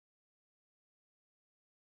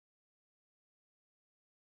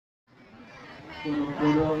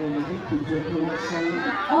Pulau ini tujuh tulisan.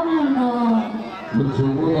 Oh no.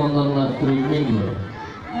 Bojomu nonton live streaming ya.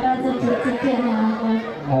 Ora cedek-cedek aku.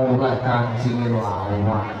 Mau lah kancing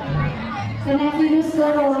lawak. Kena virus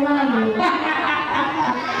corona ya.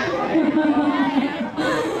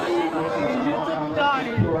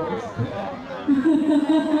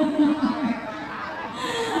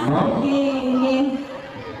 Oke.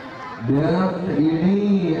 Dan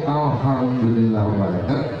ini alhamdulillah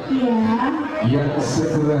banget. Iya. Yang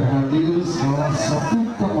segera hadir salah satu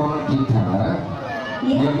teman kita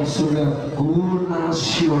yang sudah go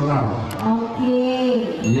nasional. Oke.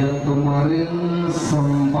 Yang kemarin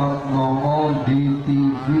sempat ngomong di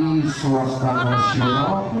TV swasta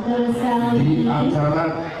nasional. Betul sekali. Di acara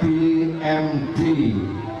TMT.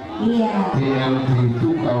 Iya. TMT itu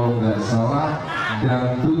kalau nggak salah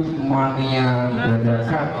Dangdut Mania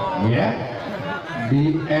Dadakan ya,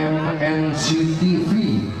 di MNC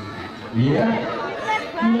TV ya.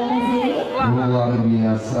 Iya sih. Luar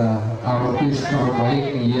biasa, artis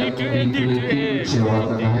terbaik yang dimiliki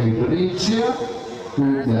Jawa Tengah Indonesia.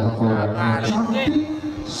 Udah orangnya cantik,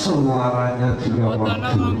 suaranya juga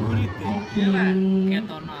merdu.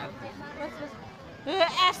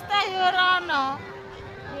 ST Yorono.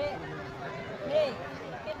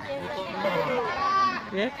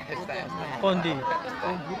 Kondi.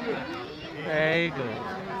 Ego.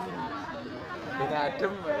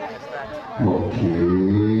 Oke,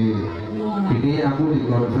 ini aku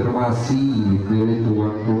dikonfirmasi dari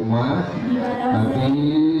tuan rumah. Nanti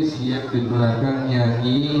siap di belakang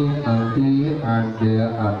nyanyi. Nanti ada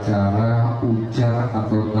acara ujar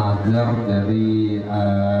atau nazar dari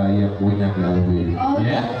yang punya gawe.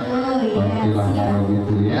 Ya, oke lah kalau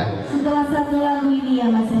gitu ya. Setelah satu lagu ini ya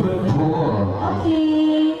Mas. Betul. Oke.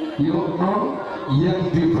 Yuk non, yang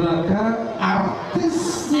di belakang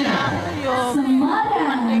artisnya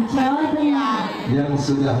Semarang, Jawa Tengah. yang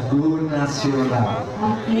sudah go nasional.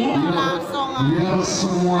 Oke. Biar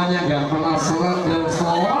semuanya gak penasaran dan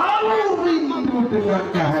selalu rindu dengan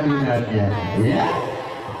kehadirannya. Ya,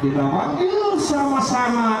 kita panggil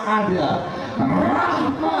sama-sama ada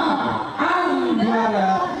Rahma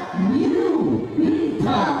Anggara Niru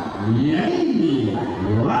Bintang. Yeay,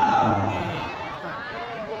 wow.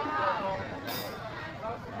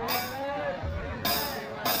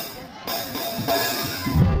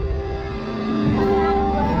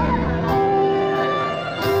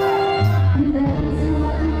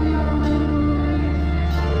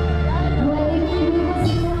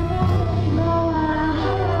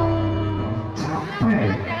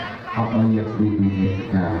 Apa yang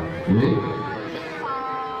diinginkan?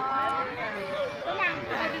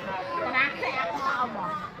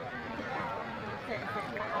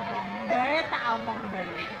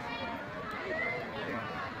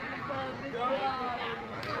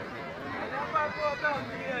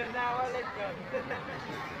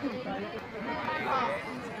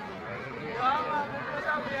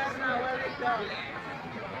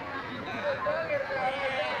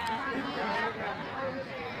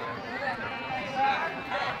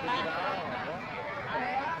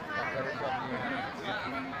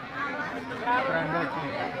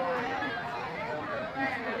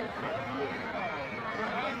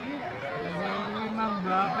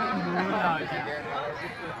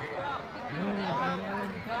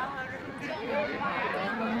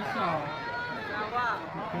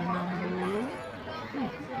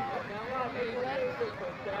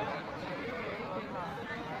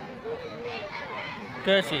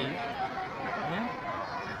 Kasih.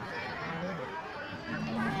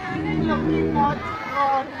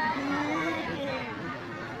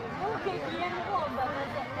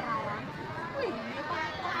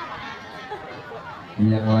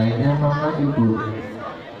 Yang lainnya mana ibu?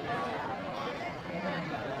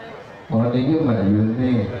 Oh ini Mbak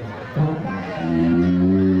Yuni.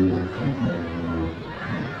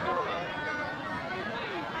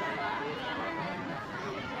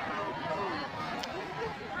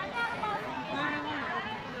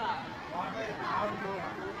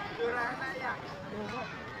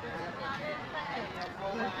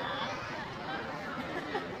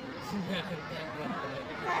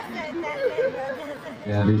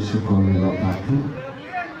 Dari suku Lopati.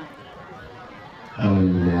 Oh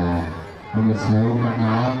iya, menurut saya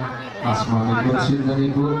kenalan asmanipun sinten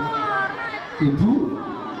ibu? Ibu?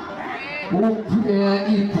 Oh,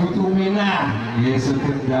 Ibu Tumina. Ya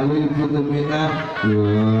sekendalu Ibu Tumina.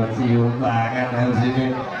 Cium tangan dari sini.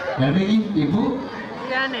 Dan ini Ibu?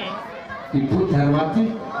 Iya nih. Ibu Darwati.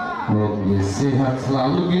 Oh, ya, sehat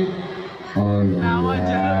selalu gitu. Oh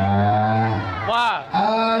iya. Wah.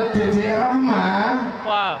 Dede Rahma.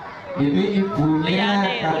 Wah. Ini ibunya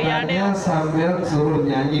katanya sambil suruh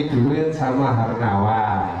nyanyi duet sama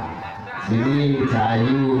Harnawan. Sini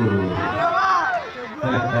Cahayu.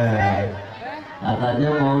 Katanya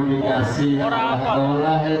mau dikasih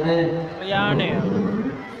olah ini. Liane.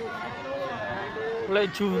 Oleh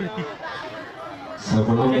juri.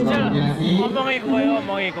 Sebelum nyanyi,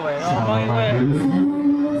 Omongi kowe.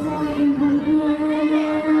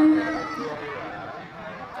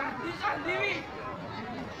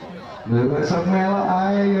 besok melo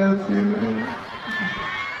ayo sini.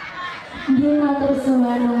 Dia matur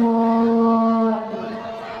suwun nuwun.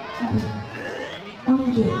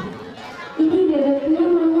 Oke. Ini bebeknya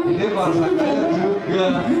mana? Ini masaknya juga.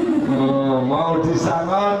 Oh, mau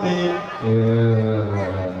disangoni.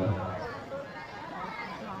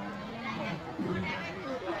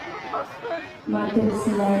 Matur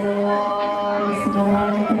suwun nuwun. Semoga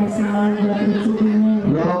kebersamaan buat rezekinya.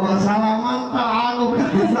 Kalau masalah mantap aku gak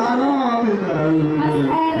disangoni. Mas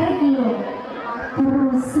Erik lho.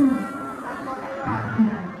 Terusan.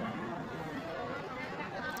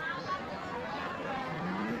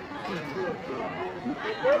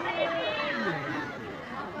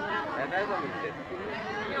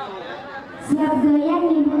 Siap goyang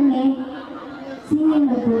ibu nih. Sini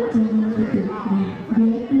ngebut jangan duduk nih.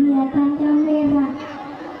 Biar kelihatan kamera.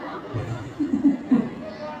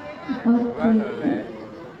 Oke.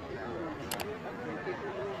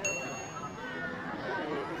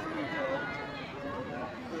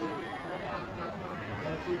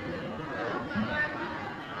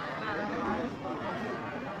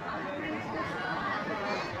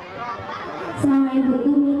 Sama ibu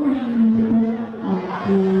tuh minah ini betul.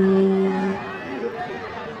 Oke.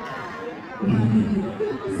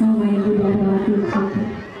 Sama ibu Darwati juga.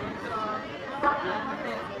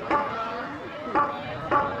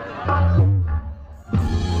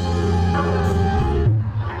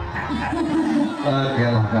 Oke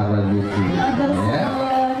lah kalau gitu ya.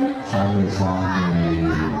 Sami-sami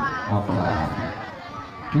apa?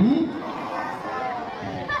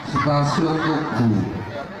 Stasiun Tugu.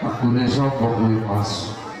 Aku nih sopo kuwi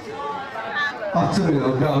Mas. Aduh ya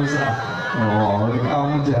gak usah. Oh,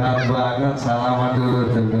 kamu jahat banget. Salaman dulu.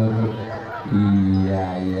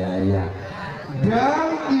 Iya. Dan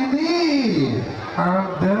ini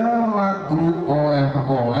ada lagu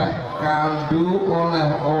oleh-oleh, kado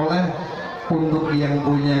oleh-oleh untuk yang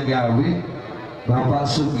punya gawe. Bapak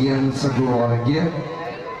Sugian sekeluarga.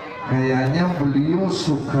 Kayaknya beliau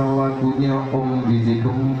suka lagunya Om Didi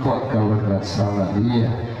Kempot kalau nggak salah. Iya.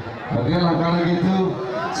 Oke lah kalau gitu,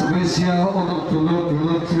 spesial untuk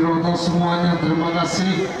dulur-dulur Ciroto semuanya, terima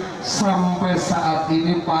kasih. Sampai saat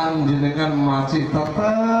ini panjenengan masih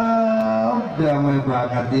tetap damai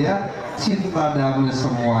banget ya. Cinta damai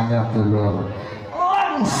semuanya dulur.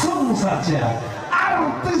 Langsung saja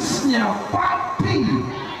artisnya Pati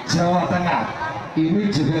Jawa Tengah. Ini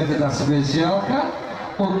juga kita spesialkan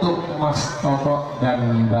untuk Mas Toto dan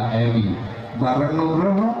Mbak Ewi bareng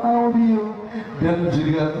Nurul Audio dan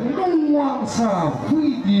juga nuansa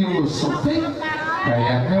video syuting.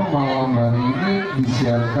 Kayaknya malam hari ini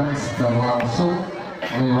disiarkan secara langsung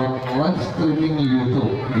lewat live streaming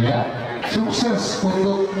YouTube ya. Sukses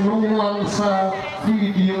untuk nuansa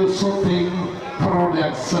video syuting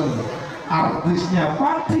production. Artisnya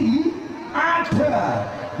Pati ada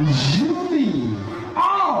Yuni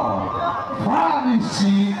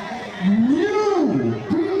Farisi New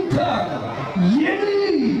Bintang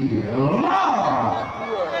Yeni lah.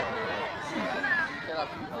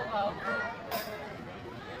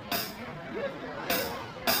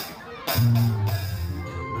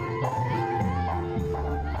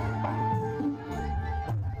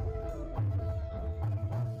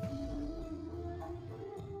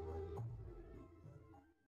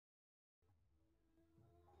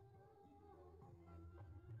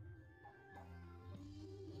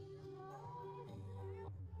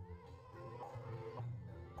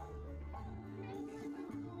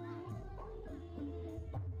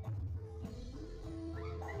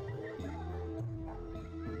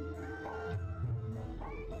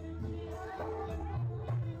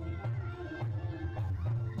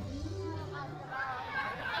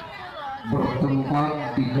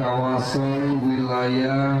 Bertempat di kawasan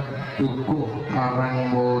wilayah Tukuh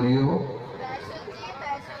Karangmulyo,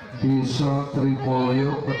 Desa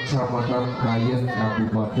Tripolyo, Kecamatan Kayen,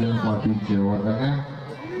 Kabupaten Pati, Jawa Tengah.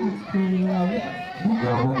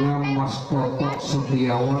 Moga-moga Mas Toto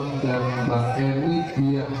Setiawan dan Mbak Eni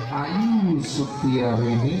Dia Ayu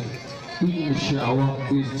Setiarini insya Allah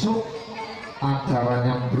besok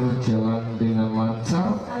acaranya berjalan dengan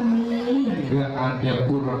lancar. Amin. Gak ada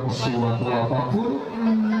kurang suatu apapun.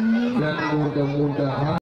 Dan mudah-mudahan